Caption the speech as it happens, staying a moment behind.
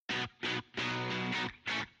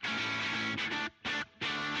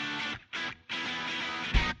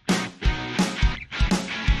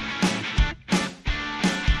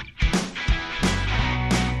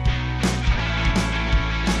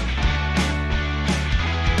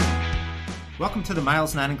Welcome to the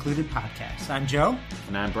Miles Not Included podcast. I'm Joe.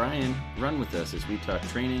 And I'm Brian. Run with us as we talk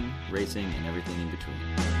training, racing, and everything in between.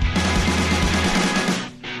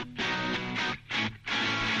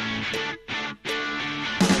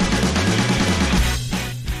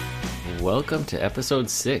 Welcome to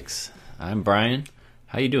episode 6. I'm Brian.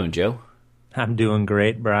 How you doing, Joe? I'm doing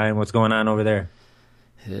great, Brian. What's going on over there?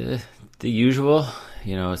 The usual.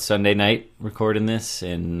 You know, it's Sunday night recording this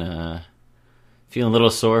and feeling a little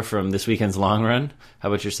sore from this weekend's long run. How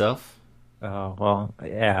about yourself? Oh, well,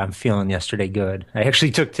 yeah, I'm feeling yesterday good. I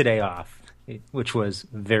actually took today off, which was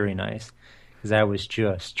very nice because I was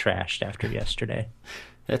just trashed after yesterday.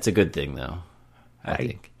 That's a good thing, though, I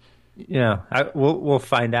think. Yeah, we'll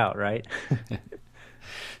find out, right?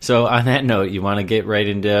 So on that note, you want to get right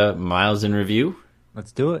into Miles in Review?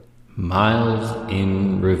 Let's do it. Miles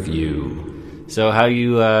in Review. So how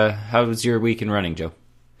was your week in running, Joe?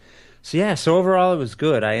 So overall it was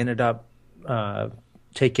good. I ended up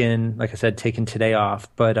taking today off,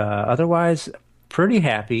 but otherwise pretty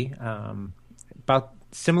happy. About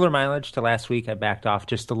similar mileage to last week. I backed off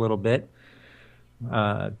just a little bit.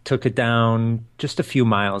 Took it down just a few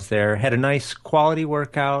miles there. Had a nice quality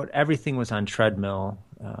workout. Everything was on treadmill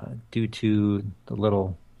due to the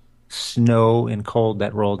little snow and cold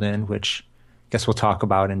that rolled in, which I guess we'll talk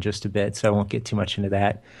about in just a bit, so I won't get too much into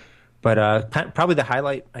that. But probably the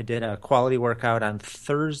highlight, I did a quality workout on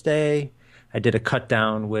Thursday. I did a cut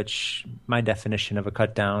down, which my definition of a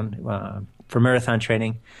cut down for marathon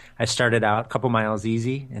training, I started out a couple miles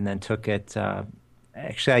easy and then took it.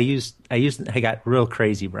 Actually, I got real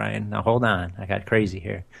crazy, Brian. Now hold on, I got crazy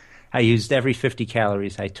here. I used every 50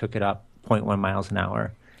 calories. I took it up 0.1 miles an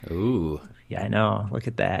hour. Ooh. Yeah, I know. Look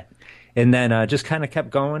at that. And then just kind of kept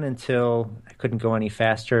going until I couldn't go any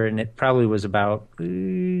faster. And it probably was about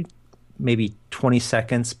maybe 20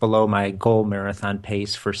 seconds below my goal marathon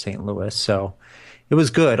pace for St. Louis. So it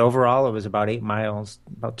was good. Overall, it was about 8 miles,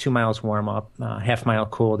 about 2 miles warm up, half mile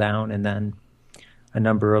cool down, and then a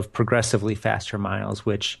number of progressively faster miles,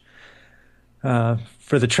 which for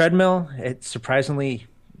the treadmill, it surprisingly,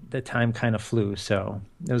 the time kind of flew, so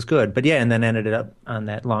it was good. But yeah, and then ended up on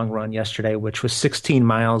that long run yesterday, which was 16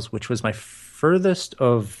 miles, which was my furthest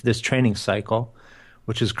of this training cycle,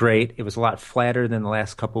 which is great. It was a lot flatter than the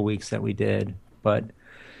last couple of weeks that we did, but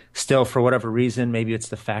still, for whatever reason, maybe it's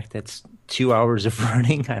the fact that it's 2 hours of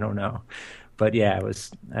running, I don't know. But yeah, I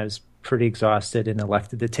was pretty exhausted and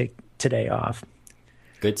elected to take today off.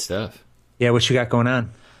 Good stuff. Yeah, what you got going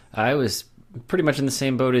on? I was pretty much in the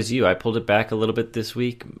same boat as you. I pulled it back a little bit this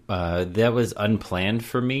week. That was unplanned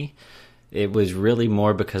for me. It was really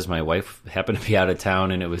more because my wife happened to be out of town,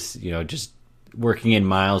 and it was, just working in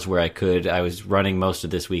miles where I could. I was running most of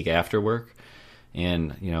this week after work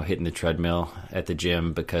and, hitting the treadmill at the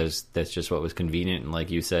gym because that's just what was convenient. And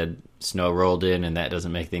like you said, snow rolled in, and that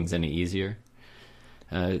doesn't make things any easier.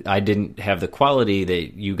 I didn't have the quality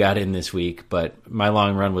that you got in this week, but my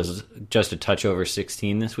long run was just a touch over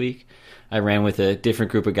 16 this week. I ran with a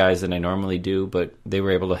different group of guys than I normally do, but they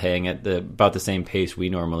were able to hang at about the same pace we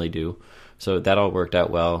normally do. So that all worked out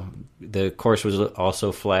well. The course was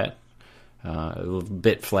also flat, a little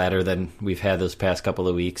bit flatter than we've had those past couple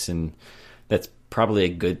of weeks, and that's probably a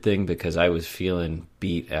good thing because I was feeling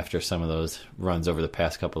beat after some of those runs over the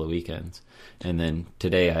past couple of weekends. And then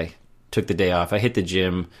today I took the day off. I hit the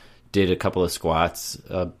gym, did a couple of squats,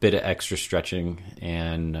 a bit of extra stretching,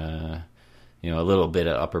 and a little bit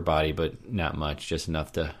of upper body, but not much, just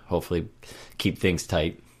enough to hopefully keep things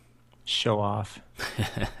tight. Show off.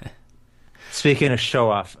 Speaking of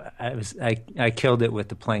show off, I killed it with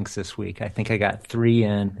the planks this week. I think I got 3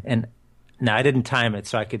 in, and now I didn't time it,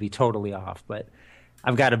 so I could be totally off, but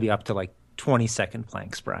I've got to be up to like 20-second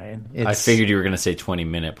planks, Brian. I figured you were going to say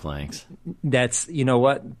 20-minute planks. That's, you know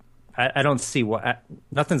what? I don't see what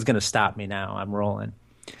nothing's going to stop me now. I'm rolling.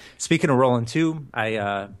 Speaking of rolling too,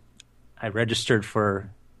 I registered for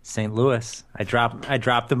St. Louis. I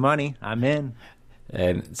dropped the money. I'm in.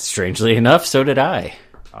 And strangely enough, so did I.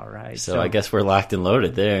 All right. So I guess we're locked and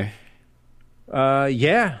loaded there.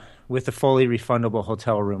 Yeah, with a fully refundable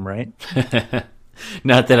hotel room, right?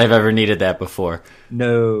 Not that I've ever needed that before.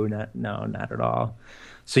 No, not at all.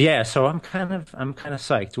 So yeah, so I'm kind of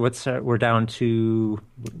psyched. We're down to,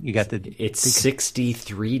 you got it's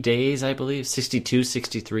 63 days, I believe. 62,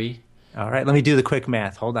 63. All right, let me do the quick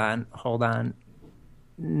math. Hold on.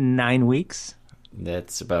 9 weeks.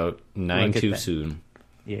 That's about 9 too soon.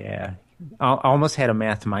 Yeah, I almost had a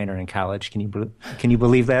math minor in college. Can you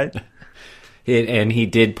believe that? And he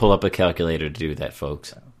did pull up a calculator to do that,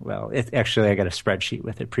 folks. Well, actually, I got a spreadsheet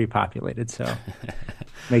with it pre-populated, so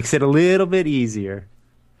makes it a little bit easier.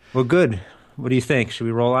 Well, good. What do you think? Should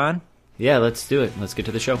we roll on? Yeah, let's do it. Let's get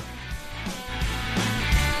to the show.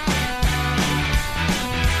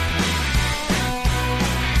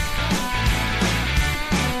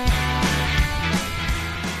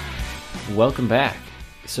 Welcome back.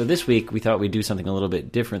 So this week we thought we'd do something a little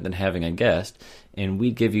bit different than having a guest, and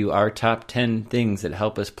we'd give you our top 10 things that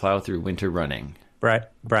help us plow through winter running.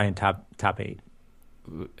 Brian, top 8.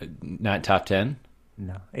 Not top 10?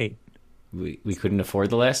 No, 8. We couldn't afford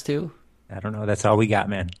the last two? I don't know. That's all we got,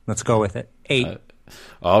 man. Let's go with it. 8.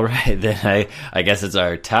 All right, then I guess it's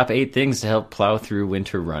our top 8 things to help plow through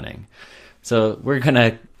winter running. So we're going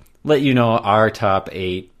to let you know our top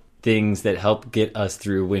 8 things that help get us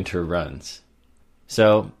through winter runs.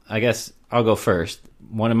 So I guess I'll go first.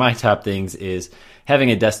 One of my top things is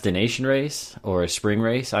having a destination race or a spring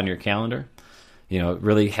race on your calendar. You know,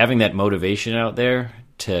 really having that motivation out there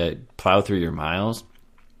to plow through your miles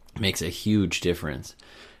makes a huge difference.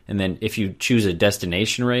 And then if you choose a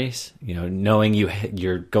destination race, you know, knowing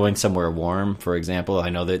you're going somewhere warm, for example, I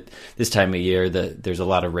know that this time of year there's a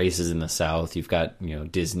lot of races in the South. You've got, you know,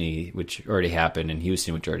 Disney, which already happened, and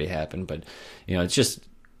Houston, which already happened. But, you know, it's just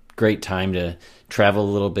great time to travel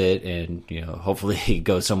a little bit and, you know, hopefully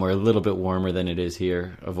go somewhere a little bit warmer than it is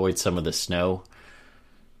here. Avoid some of the snow.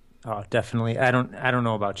 Oh, definitely. I don't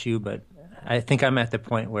know about you, but I think I'm at the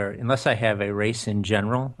point where unless I have a race in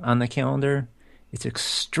general on the calendar, it's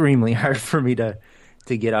extremely hard for me to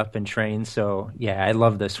get up and train. So, yeah, I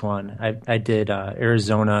love this one. I did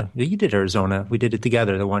Arizona. You did Arizona. We did it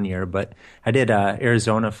together the one year, but I did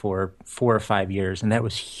Arizona for 4 or 5 years, and that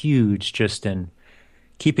was huge just in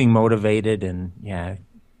keeping motivated and, yeah,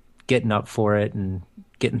 getting up for it and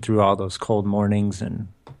getting through all those cold mornings and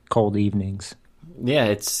cold evenings. Yeah,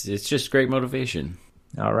 it's just great motivation.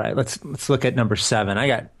 All right, let's look at number 7.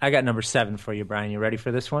 I got number 7 for you, Brian. You ready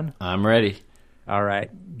for this one? I'm ready. All right,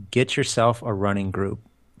 get yourself a running group.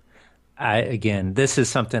 Again, this is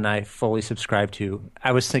something I fully subscribe to.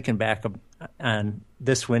 I was thinking back on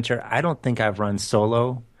this winter. I don't think I've run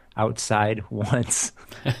solo outside once.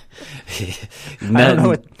 I don't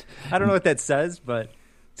know what that says, but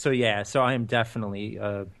so I am definitely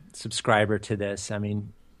a subscriber to this. I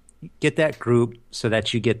mean, get that group so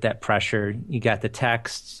that you get that pressure. You got the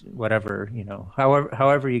texts, whatever, you know,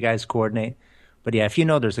 however you guys coordinate. But yeah, if you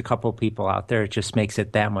know there's a couple people out there, it just makes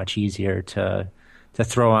it that much easier to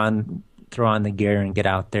throw on the gear and get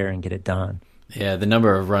out there and get it done. Yeah, the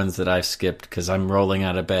number of runs that I've skipped because I'm rolling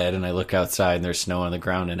out of bed and I look outside and there's snow on the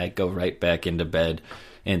ground and I go right back into bed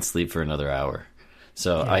and sleep for another hour.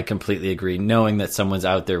 So yeah. I completely agree. Knowing that someone's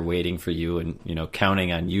out there waiting for you and, you know,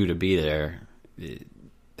 counting on you to be there, it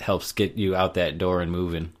helps get you out that door and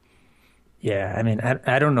moving. Yeah, I mean,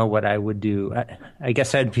 I don't know what I would do. I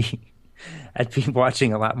guess I'd be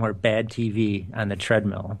watching a lot more bad TV on the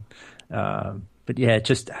treadmill. But yeah,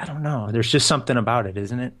 I don't know. There's just something about it,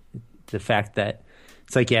 isn't it? The fact that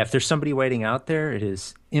it's like, yeah, if there's somebody waiting out there, it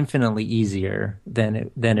is infinitely easier than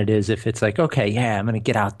it is if it's like, okay, yeah, I'm going to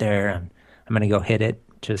get out there and I'm going to go hit it.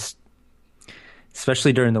 Just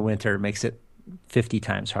especially during the winter, it makes it 50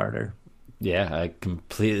 times harder. Yeah, I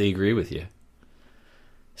completely agree with you.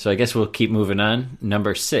 So I guess we'll keep moving on.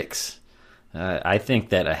 Number 6. I think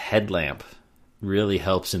that a headlamp really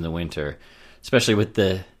helps in the winter, especially with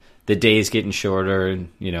the days getting shorter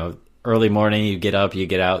and, you know, early morning, you get up, you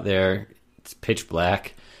get out there, it's pitch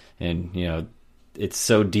black, and, you know, it's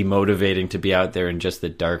so demotivating to be out there in just the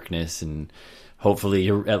darkness, and hopefully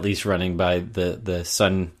you're at least running by the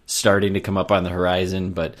sun starting to come up on the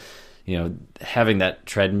horizon, but, you know, having that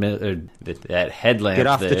treadmill, or that headlamp get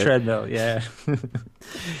off there, the treadmill, yeah.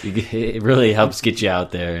 It really helps get you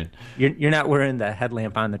out there. You're not wearing the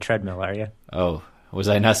headlamp on the treadmill, are you? Oh, was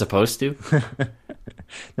I not supposed to?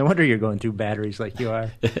 No wonder you're going through batteries like you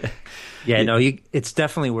are. Yeah, no, it's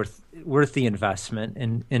definitely worth the investment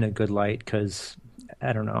in a good light, because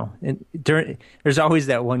I don't know. There's always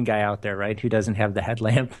that one guy out there, right, who doesn't have the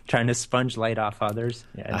headlamp, trying to sponge light off others.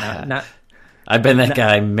 Yeah, I've been that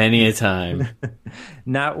guy many a time.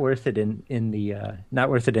 Not worth it in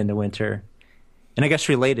the winter. And I guess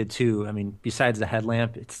related to, I mean, besides the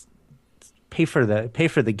headlamp, it's pay for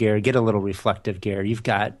the gear, get a little reflective gear. You've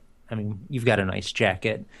got a nice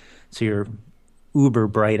jacket, so you're uber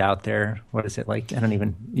bright out there. What is it like? I don't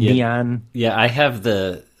even neon. Yeah, I have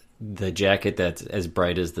the jacket that's as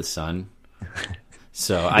bright as the sun,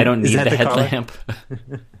 so I don't need the headlamp.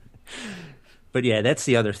 But yeah, that's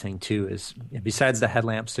the other thing too, is besides the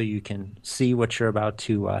headlamp, so you can see what you're about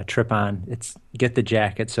to trip on, it's get the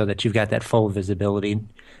jacket so that you've got that full visibility,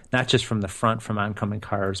 not just from the front from oncoming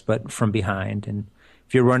cars, but from behind. And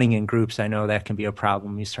if you're running in groups, I know that can be a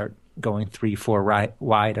problem. You start going 3-4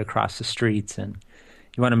 wide across the streets, and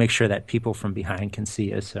you want to make sure that people from behind can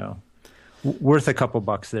see you. So worth a couple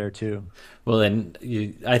bucks there too. Well, and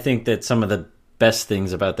I think that some of the best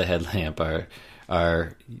things about the headlamp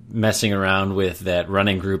are messing around with that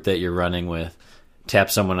running group that you're running with.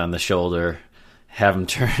 Tap someone on the shoulder, have them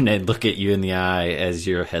turn and look at you in the eye as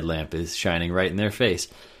your headlamp is shining right in their face.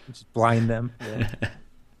 Just blind them. Yeah.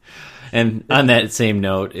 And on that same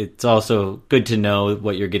note, it's also good to know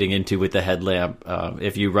what you're getting into with the headlamp.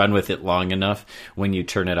 If you run with it long enough, when you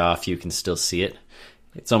turn it off, you can still see it.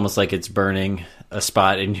 It's almost like it's burning a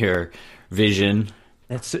spot in your vision.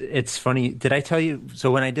 It's funny. Did I tell you?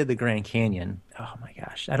 So when I did the Grand Canyon, oh my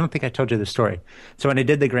gosh, I don't think I told you the story. So when I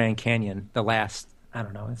did the Grand Canyon, the last, I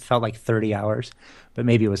don't know, it felt like 30 hours, but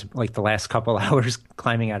maybe it was like the last couple hours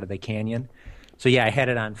climbing out of the canyon. So yeah, I had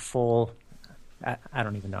it on full. I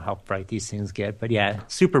don't even know how bright these things get, but yeah,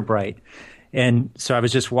 super bright. And so I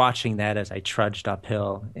was just watching that as I trudged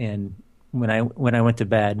uphill. And when I went to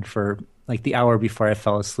bed for like the hour before I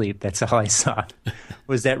fell asleep, that's all I saw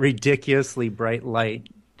was that ridiculously bright light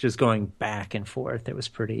just going back and forth. It was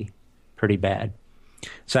pretty bad.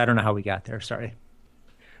 So I don't know how we got there. Sorry.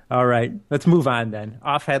 All right, let's move on then.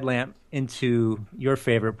 Off headlamp into your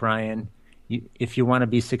favorite, Brian. If you want to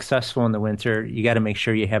be successful in the winter, you got to make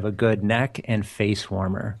sure you have a good neck and face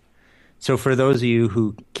warmer. So for those of you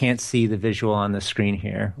who can't see the visual on the screen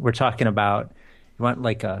here, we're talking about you want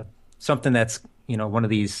like something that's, one of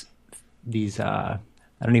these I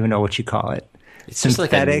don't even know what you call it. It's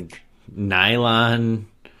synthetic, just like a nylon,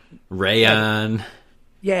 rayon.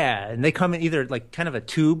 Yeah, and they come in either like kind of a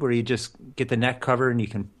tube where you just get the neck cover and you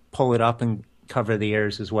can pull it up and cover the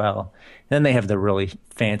ears as well. And then they have the really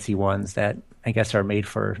fancy ones that I guess are made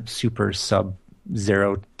for super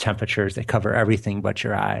sub-zero temperatures. They cover everything but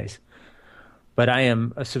your eyes. But I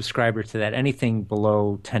am a subscriber to that. Anything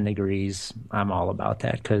below 10 degrees, I'm all about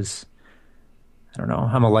that because, I don't know,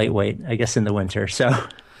 I'm a lightweight, I guess, in the winter. So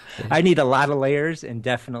I need a lot of layers, and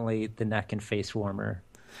definitely the neck and face warmer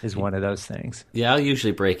is one of those things. Yeah, I'll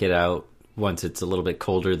usually break it out once it's a little bit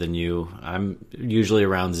colder than you. I'm usually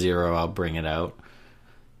around 0, I'll bring it out.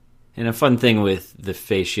 And a fun thing with the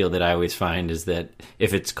face shield that I always find is that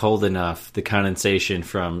if it's cold enough, the condensation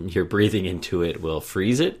from your breathing into it will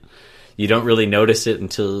freeze it. You don't really notice it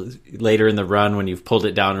until later in the run when you've pulled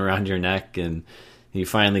it down around your neck and you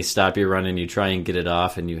finally stop your run and you try and get it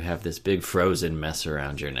off and you have this big frozen mess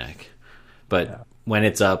around your neck. But when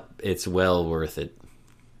it's up, it's well worth it.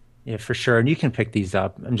 Yeah, for sure. And you can pick these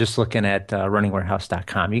up. I'm just looking at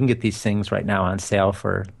runningwarehouse.com. You can get these things right now on sale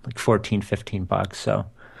for like $14-15. So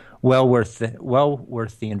well worth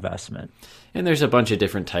the investment. And there's a bunch of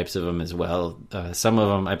different types of them as well. Some of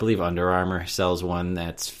them, I believe Under Armour sells one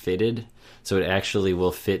that's fitted. So it actually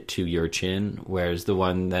will fit to your chin, whereas the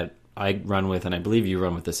one that I run with, and I believe you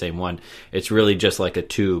run with the same one, it's really just like a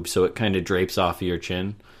tube. So it kind of drapes off of your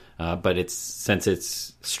chin. But since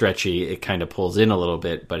it's stretchy, it kind of pulls in a little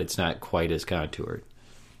bit, but it's not quite as contoured.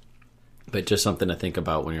 But just something to think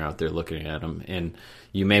about when you're out there looking at them. And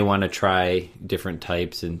you may want to try different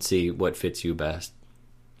types and see what fits you best.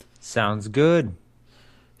 Sounds good.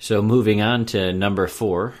 So moving on to number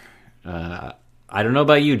 4. I don't know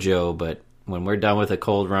about you, Joe, but when we're done with a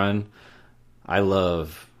cold run, I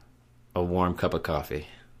love a warm cup of coffee.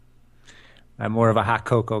 I'm more of a hot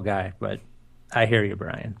cocoa guy, but I hear you,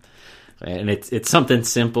 Brian. And it's something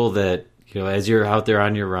simple that, as you're out there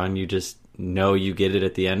on your run, you just know you get it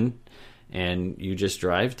at the end and you just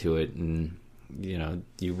drive to it. And,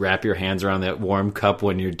 you wrap your hands around that warm cup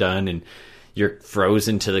when you're done and you're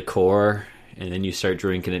frozen to the core. And then you start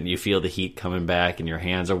drinking it and you feel the heat coming back and your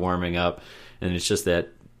hands are warming up. And it's just that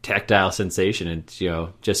tactile sensation. It's,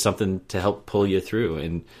 just something to help pull you through.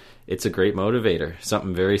 And it's a great motivator.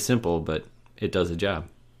 Something very simple, but it does a job.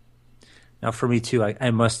 Now, for me too, I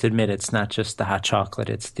must admit it's not just the hot chocolate;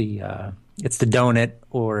 it's the donut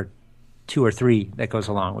or 2 or 3 that goes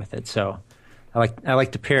along with it. So, I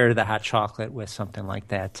like to pair the hot chocolate with something like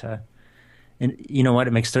that. And you know what?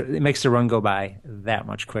 It makes the run go by that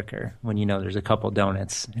much quicker when you know there's a couple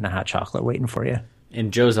donuts and a hot chocolate waiting for you.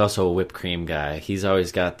 And Joe's also a whipped cream guy. He's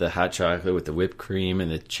always got the hot chocolate with the whipped cream and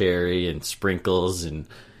the cherry and sprinkles and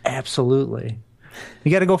absolutely.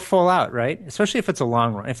 You got to go full out, right? Especially if it's a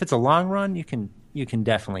long run. If it's a long run, you can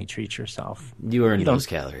definitely treat yourself. You earn those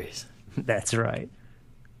calories. That's right.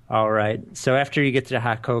 All right. So after you get to the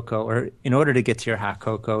hot cocoa, or in order to get to your hot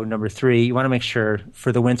cocoa, number 3, you want to make sure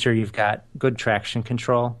for the winter you've got good traction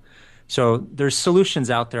control. So there's solutions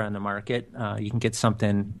out there on the market. You can get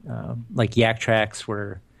something like Yak Tracks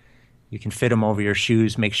where you can fit them over your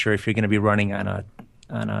shoes. Make sure if you're going to be running on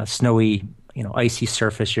a snowy icy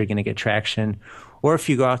surface, you're going to get traction. Or if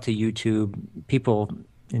you go out to YouTube, people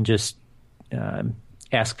and just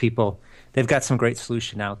ask people, they've got some great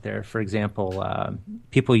solution out there. For example,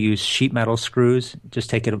 people use sheet metal screws. Just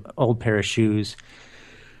take an old pair of shoes,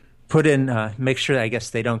 put in, make sure, I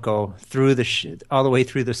guess, they don't go through all the way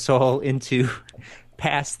through the sole into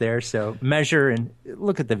past there. So measure and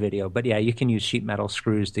look at the video. But yeah, you can use sheet metal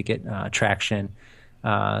screws to get traction.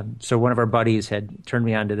 So one of our buddies had turned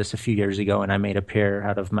me on to this a few years ago, and I made a pair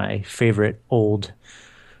out of my favorite old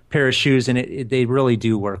pair of shoes, and they really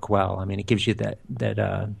do work well. I mean, it gives you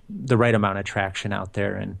the right amount of traction out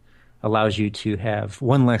there and allows you to have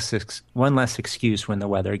one less excuse when the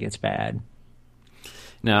weather gets bad.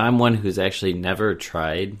 Now, I'm one who's actually never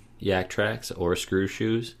tried Yaktrax or screw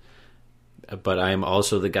shoes, but I'm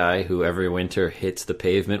also the guy who every winter hits the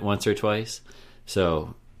pavement once or twice.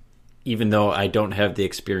 So even though I don't have the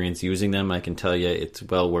experience using them, I can tell you it's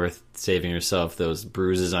well worth saving yourself those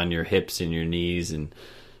bruises on your hips and your knees, and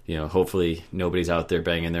hopefully nobody's out there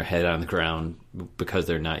banging their head on the ground because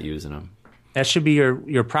they're not using them. That should be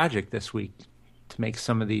your project this week, to make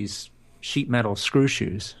some of these sheet metal screw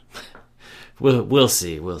shoes. We'll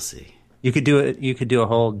see. You could do it. You could do a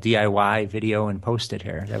whole DIY video and post it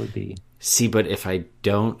here. That would be. See, but if I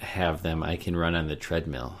don't have them, I can run on the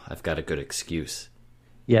treadmill. I've got a good excuse.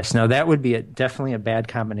 Yes, no, that would be definitely a bad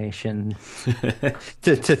combination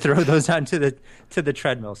to throw those onto the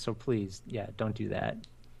treadmill. So please, don't do that.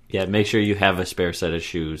 Yeah, make sure you have a spare set of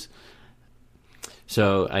shoes.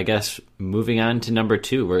 So I guess moving on to number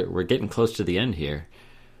 2, we're getting close to the end here.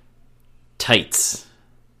 Tights.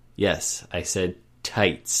 Yes, I said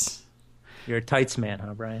tights. You're a tights man,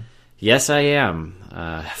 huh, Brian? Yes, I am.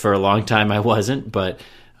 For a long time I wasn't, but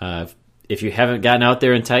if you haven't gotten out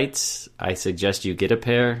there in tights, I suggest you get a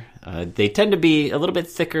pair. They tend to be a little bit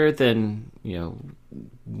thicker than,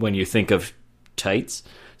 when you think of tights,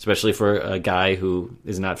 especially for a guy who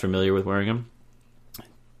is not familiar with wearing them.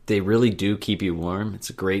 They really do keep you warm. It's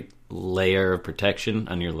a great layer of protection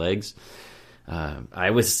on your legs.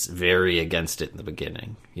 I was very against it in the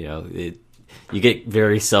beginning. You get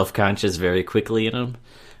very self-conscious very quickly in them.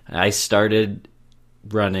 I started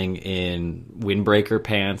running in windbreaker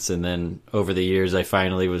pants, and then over the years I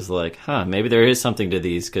finally was like, maybe there is something to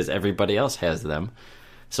these because everybody else has them.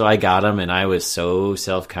 So I got them, and I was so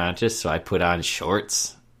self-conscious, so I put on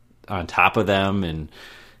shorts on top of them, and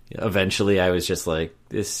eventually I was just like,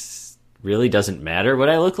 this really doesn't matter what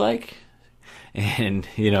I look like. And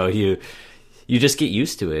you just get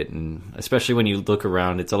used to it, and especially when you look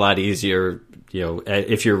around, it's a lot easier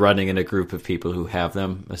if you're running in a group of people who have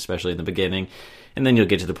them, especially in the beginning. And then you'll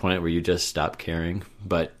get to the point where you just stop caring.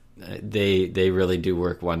 But they really do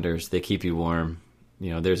work wonders. They keep you warm.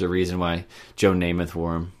 There's a reason why Joe Namath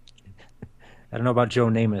wore them. I don't know about Joe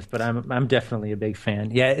Namath, but I'm definitely a big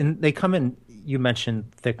fan. Yeah, and they come in. You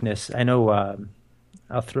mentioned thickness. I know.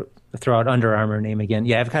 I'll throw out Under Armour name again.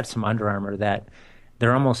 Yeah, I've got some Under Armour that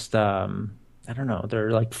they're almost. I don't know.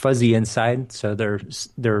 They're like fuzzy inside, so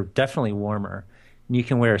they're definitely warmer. And you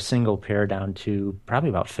can wear a single pair down to probably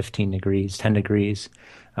about 15 degrees, 10 degrees.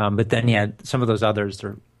 But then, some of those others,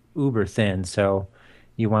 they're uber thin. So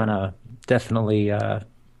you want to definitely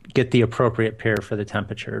get the appropriate pair for the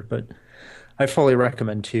temperature. But I fully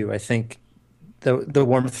recommend, too. I think the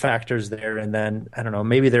warmth factor's there. And then, I don't know,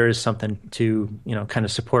 maybe there is something to, kind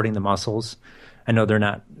of supporting the muscles. I know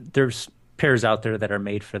there's pairs out there that are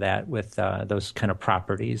made for that with those kind of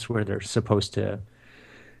properties where they're supposed to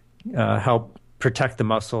help protect the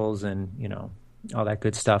muscles and all that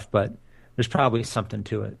good stuff, but there's probably something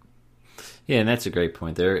to it. Yeah, and that's a great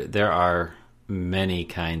point. There are many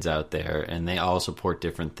kinds out there, and they all support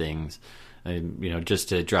different things. Just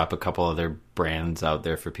to drop a couple other brands out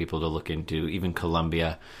there for people to look into, even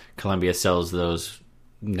Columbia sells those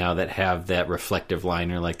now that have that reflective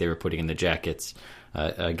liner like they were putting in the jackets.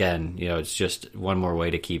 Again, it's just one more way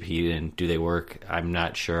to keep heat in. Do they work? I'm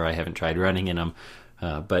not sure. I haven't tried running in them.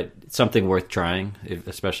 But it's something worth trying,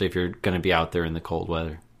 especially if you're going to be out there in the cold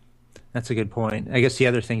weather. That's a good point. I guess the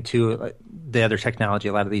other thing, too, the other technology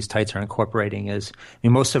a lot of these tights are incorporating is,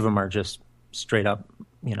 most of them are just straight up,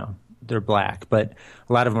 they're black. But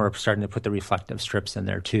a lot of them are starting to put the reflective strips in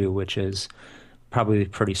there, too, which is probably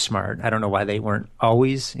pretty smart. I don't know why they weren't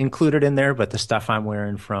always included in there, but the stuff I'm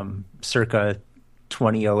wearing from circa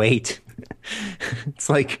 2008, it's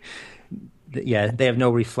like, they have no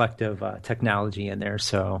reflective technology in there.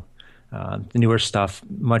 So the newer stuff,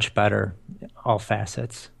 much better, all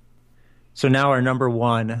facets. So now our number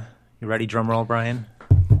 1, you ready, drum roll, Brian?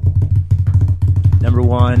 Number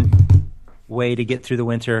 1 way to get through the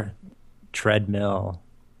winter, treadmill.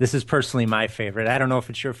 This is personally my favorite. I don't know if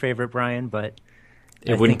it's your favorite, Brian, but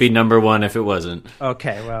It wouldn't be number one if it wasn't.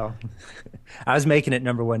 okay, well, I was making it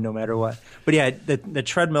number one no matter what. But yeah, the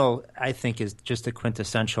treadmill I think is just a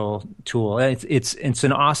quintessential tool. It's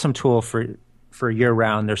an awesome tool for year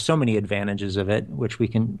round. There's so many advantages of it, which we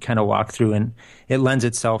can kind of walk through, and it lends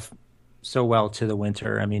itself so well to the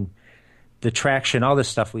winter. I mean, the traction, all this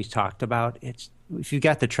stuff we talked about. It's if you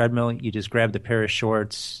got the treadmill, you just grab the pair of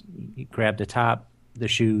shorts, you grab the top, the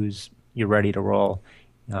shoes, you're ready to roll.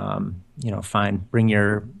 Fine. Bring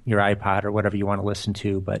your iPod or whatever you want to listen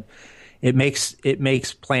to, but it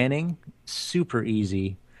makes planning super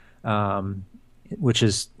easy, which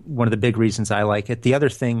is one of the big reasons I like it. The other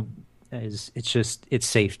thing is it's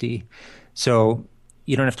safety. So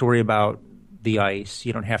you don't have to worry about the ice.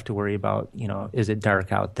 You don't have to worry about, is it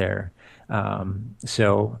dark out there?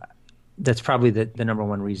 So that's probably the number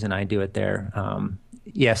one reason I do it there.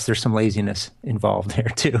 Yes, there's some laziness involved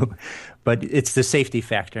there too, but it's the safety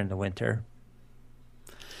factor in the winter.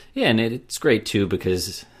 Yeah, and it's great too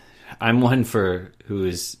because I'm one who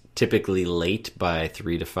is typically late by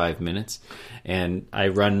 3 to 5 minutes, and I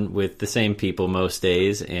run with the same people most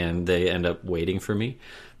days, and they end up waiting for me.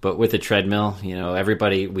 But with a treadmill,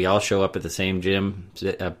 we all show up at the same gym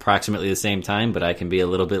approximately the same time, but I can be a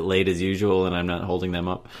little bit late as usual, and I'm not holding them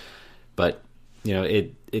up. But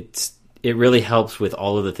it really helps with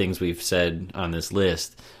all of the things we've said on this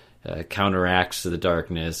list. Counteracts the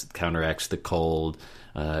darkness, counteracts the cold.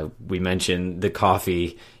 We mentioned the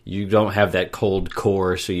coffee. You don't have that cold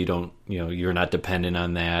core, so you're not dependent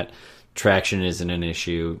on that. Traction isn't an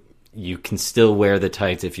issue. You can still wear the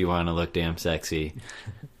tights if you want to look damn sexy.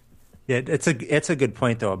 Yeah, it's a good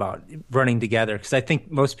point though about running together, because I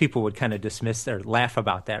think most people would kind of dismiss or laugh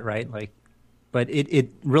about that, right? But it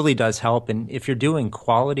really does help. And if you're doing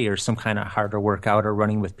quality or some kind of harder workout or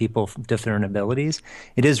running with people from different abilities,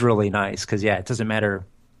 it is really nice because, it doesn't matter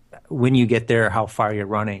when you get there, how far you're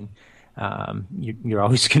running. You're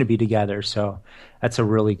always going to be together. So that's a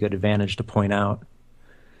really good advantage to point out.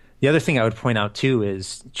 The other thing I would point out, too,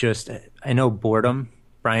 is just I know boredom.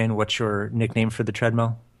 Brian, what's your nickname for the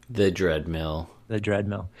treadmill? The Dreadmill. The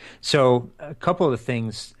Dreadmill. So a couple of the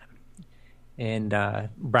things, and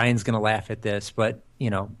Brian's going to laugh at this, but,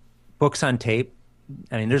 books on tape.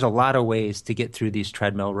 I mean, there's a lot of ways to get through these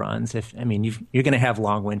treadmill runs. You're going to have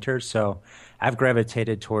long winters, so I've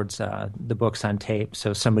gravitated towards the books on tape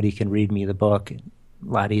so somebody can read me the book. A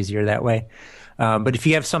lot easier that way. But if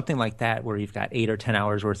you have something like that where you've got 8 or 10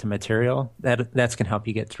 hours worth of material, that's going to help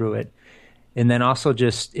you get through it. And then also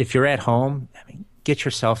just if you're at home, get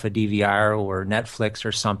yourself a DVR or Netflix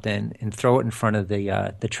or something and throw it in front of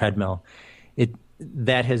the treadmill.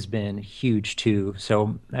 That has been huge too.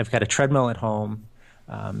 So I've got a treadmill at home,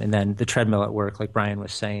 and then the treadmill at work, like Brian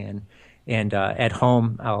was saying. And at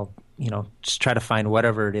home, I'll just try to find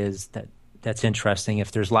whatever it is that's interesting.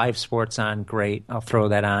 If there's live sports on, great, I'll throw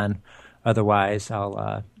that on. Otherwise,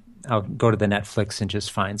 I'll go to the Netflix and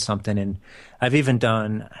just find something. And I've even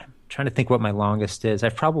done. I'm trying to think what my longest is.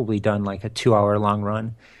 I've probably done like a 2-hour long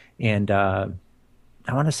run, and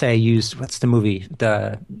I want to say I used, what's the movie?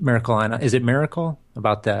 The Miracle on, is it Miracle?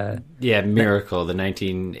 About the... Yeah, Miracle, the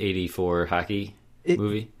 1984 hockey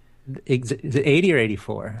movie. Is it 80 or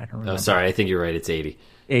 84? I don't remember. Oh, sorry, I think you're right, it's 80.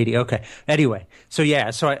 80, okay. Anyway, so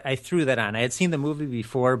I threw that on. I had seen the movie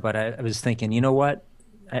before, but I was thinking, you know what?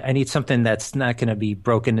 I need something that's not going to be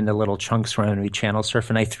broken into little chunks where I'm going to be channel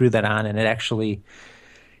surfing. I threw that on, and it actually...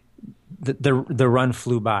 The run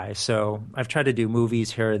flew by. So I've tried to do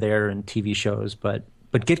movies here or there and TV shows, but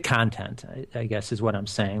get content, I guess is what I'm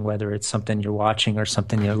saying, whether it's something you're watching or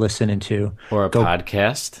something you're listening to. Or a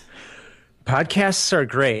podcast. Podcasts are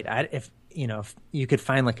great. If you could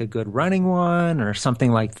find like a good running one or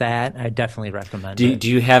something like that, I definitely recommend it. Do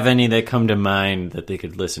you have any that come to mind that they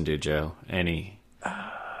could listen to, Joe? Any?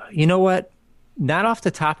 You know what? Not off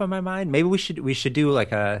the top of my mind. Maybe we should do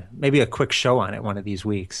like maybe a quick show on it one of these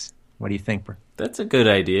weeks. What do you think? That's a good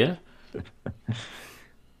idea.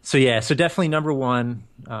 So definitely number one,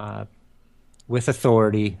 with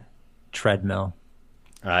authority, treadmill.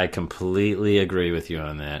 I completely agree with you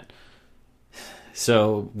on that.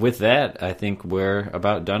 So with that, I think we're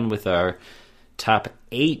about done with our top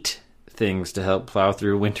 8 things to help plow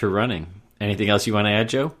through winter running. Anything else you want to add,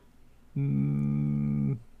 Joe?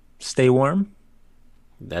 Stay warm.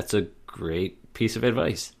 That's a great piece of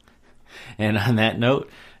advice. And on that note,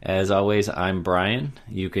 as always, I'm Brian.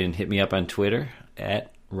 You can hit me up on Twitter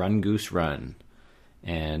at RunGooseRun.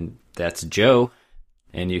 And that's Joe.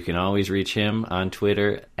 And you can always reach him on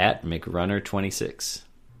Twitter at McRunner26.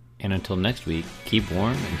 And until next week, keep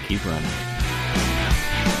warm and keep running.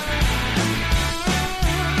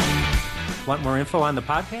 Want more info on the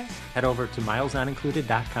podcast? Head over to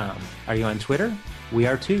milesnotincluded.com. Are you on Twitter? We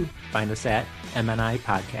are too. Find us at MNI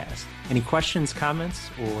Podcast. Any questions, comments,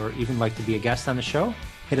 or even like to be a guest on the show?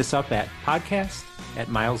 Hit us up at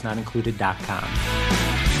podcast@milesnotincluded.com.